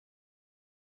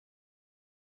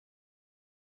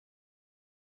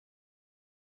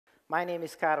My name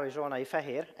is Károly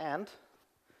Zsolnai-Fehér, and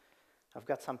I've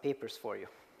got some papers for you.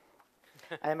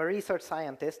 I am a research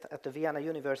scientist at the Vienna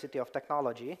University of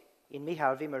Technology in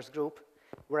Michael Wimmer's group,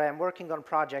 where I am working on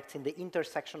projects in the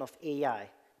intersection of AI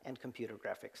and computer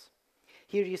graphics.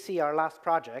 Here you see our last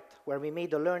project, where we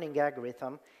made a learning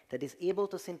algorithm that is able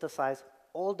to synthesize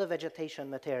all the vegetation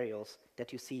materials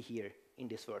that you see here in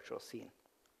this virtual scene.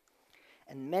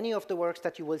 And many of the works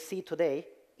that you will see today,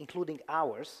 including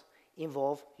ours,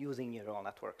 involve using neural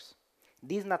networks.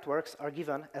 These networks are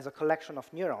given as a collection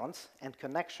of neurons and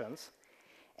connections,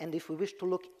 and if we wish to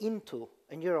look into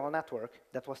a neural network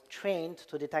that was trained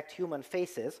to detect human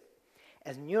faces,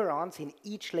 as neurons in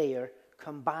each layer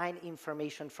combine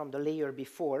information from the layer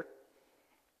before,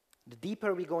 the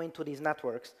deeper we go into these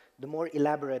networks, the more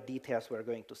elaborate details we're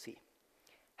going to see.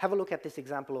 Have a look at this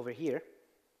example over here.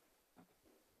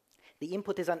 The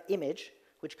input is an image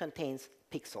which contains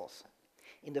pixels.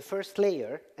 In the first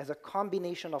layer, as a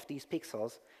combination of these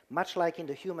pixels, much like in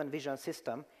the human vision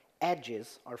system,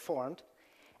 edges are formed,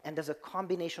 and as a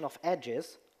combination of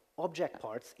edges, object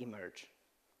parts emerge.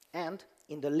 And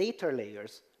in the later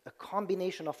layers, a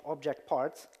combination of object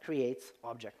parts creates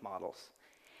object models.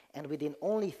 And within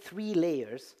only 3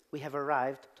 layers, we have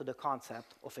arrived to the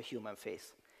concept of a human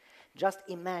face. Just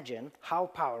imagine how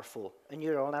powerful a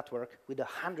neural network with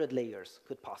 100 layers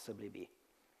could possibly be.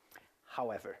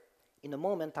 However, in a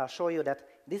moment, I'll show you that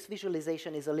this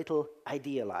visualization is a little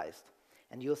idealized,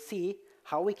 and you'll see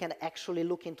how we can actually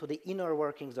look into the inner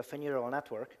workings of a neural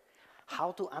network,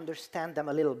 how to understand them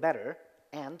a little better,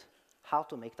 and how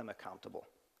to make them accountable.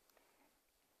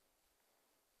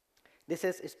 This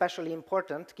is especially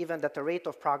important given that the rate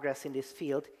of progress in this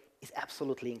field is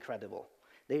absolutely incredible.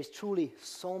 There is truly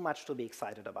so much to be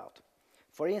excited about.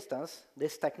 For instance,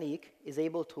 this technique is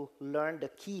able to learn the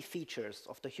key features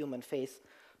of the human face,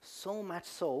 so much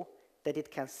so that it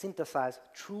can synthesize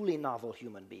truly novel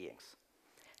human beings.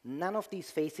 None of these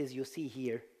faces you see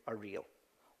here are real.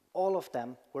 All of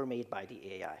them were made by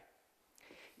the AI.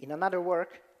 In another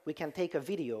work, we can take a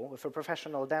video of a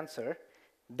professional dancer,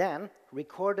 then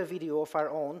record a video of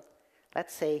our own,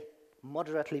 let's say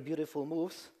moderately beautiful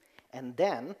moves, and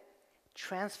then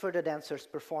transfer the dancer's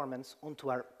performance onto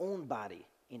our own body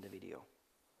in the video.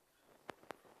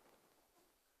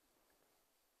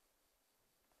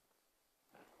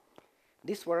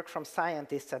 This work from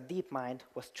scientists at DeepMind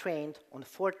was trained on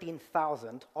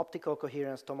 14,000 optical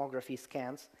coherence tomography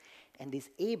scans and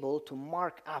is able to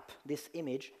mark up this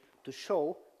image to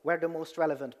show where the most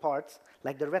relevant parts,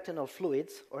 like the retinal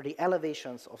fluids or the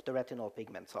elevations of the retinal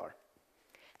pigments are.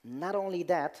 Not only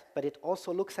that, but it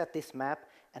also looks at this map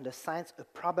and assigns a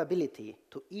probability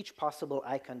to each possible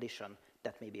eye condition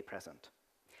that may be present.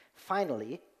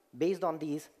 Finally, based on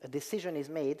these, a decision is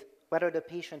made whether the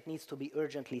patient needs to be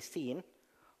urgently seen,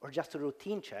 or just a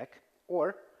routine check,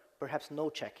 or perhaps no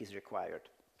check is required.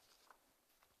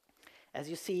 As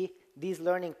you see, these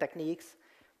learning techniques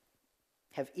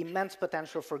have immense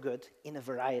potential for good in a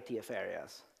variety of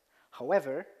areas.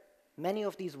 However, many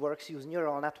of these works use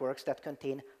neural networks that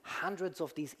contain hundreds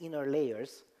of these inner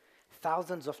layers,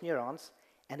 thousands of neurons,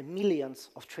 and millions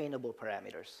of trainable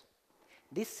parameters.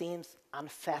 This seems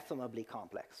unfathomably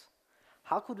complex.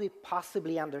 How could we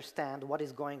possibly understand what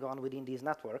is going on within these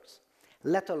networks,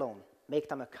 let alone make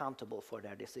them accountable for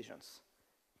their decisions?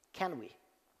 Can we?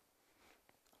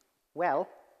 Well,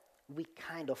 we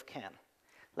kind of can.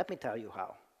 Let me tell you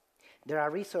how. There are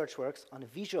research works on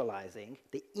visualizing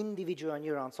the individual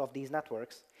neurons of these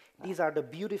networks. These are the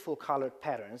beautiful colored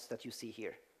patterns that you see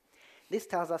here. This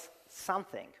tells us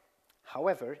something.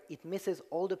 However, it misses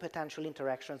all the potential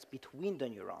interactions between the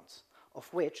neurons,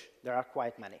 of which there are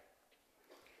quite many.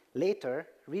 Later,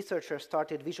 researchers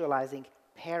started visualizing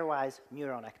pairwise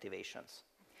neuron activations.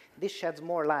 This sheds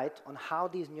more light on how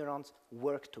these neurons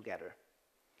work together.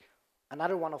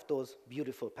 Another one of those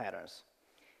beautiful patterns.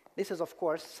 This is, of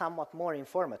course, somewhat more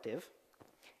informative,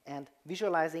 and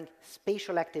visualizing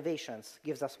spatial activations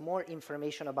gives us more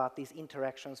information about these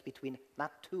interactions between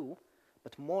not 2,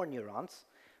 but more neurons,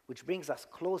 which brings us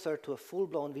closer to a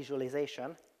full-blown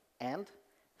visualization. And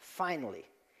finally,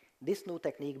 this new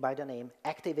technique by the name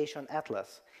Activation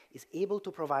Atlas is able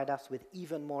to provide us with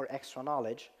even more extra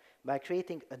knowledge by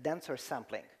creating a denser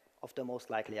sampling of the most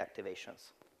likely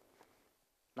activations.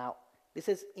 Now, this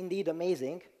is indeed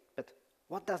amazing, but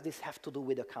what does this have to do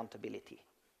with accountability?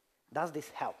 Does this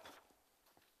help?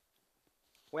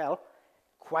 Well,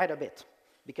 quite a bit,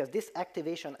 because this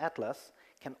Activation Atlas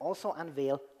can also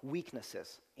unveil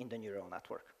weaknesses in the neural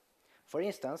network. For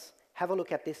instance, have a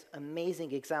look at this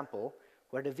amazing example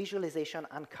where the visualization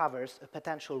uncovers a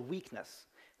potential weakness,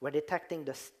 where detecting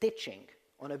the stitching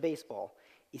on a baseball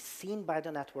is seen by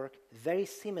the network very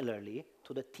similarly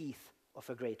to the teeth of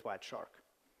a great white shark.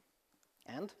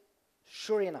 And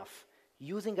sure enough,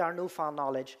 using our newfound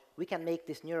knowledge, we can make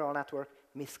this neural network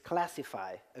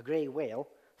misclassify a gray whale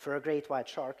for a great white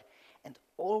shark, and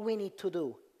all we need to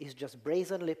do is just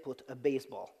brazenly put a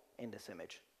baseball in this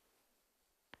image.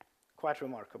 Quite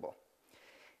remarkable.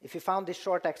 If you found this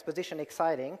short exposition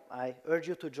exciting, I urge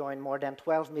you to join more than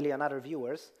 12 million other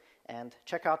viewers and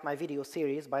check out my video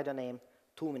series by the name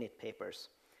 2-Minute Papers.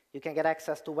 You can get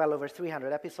access to well over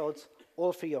 300 episodes,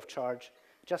 all free of charge.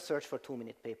 Just search for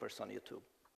 2-Minute Papers on YouTube.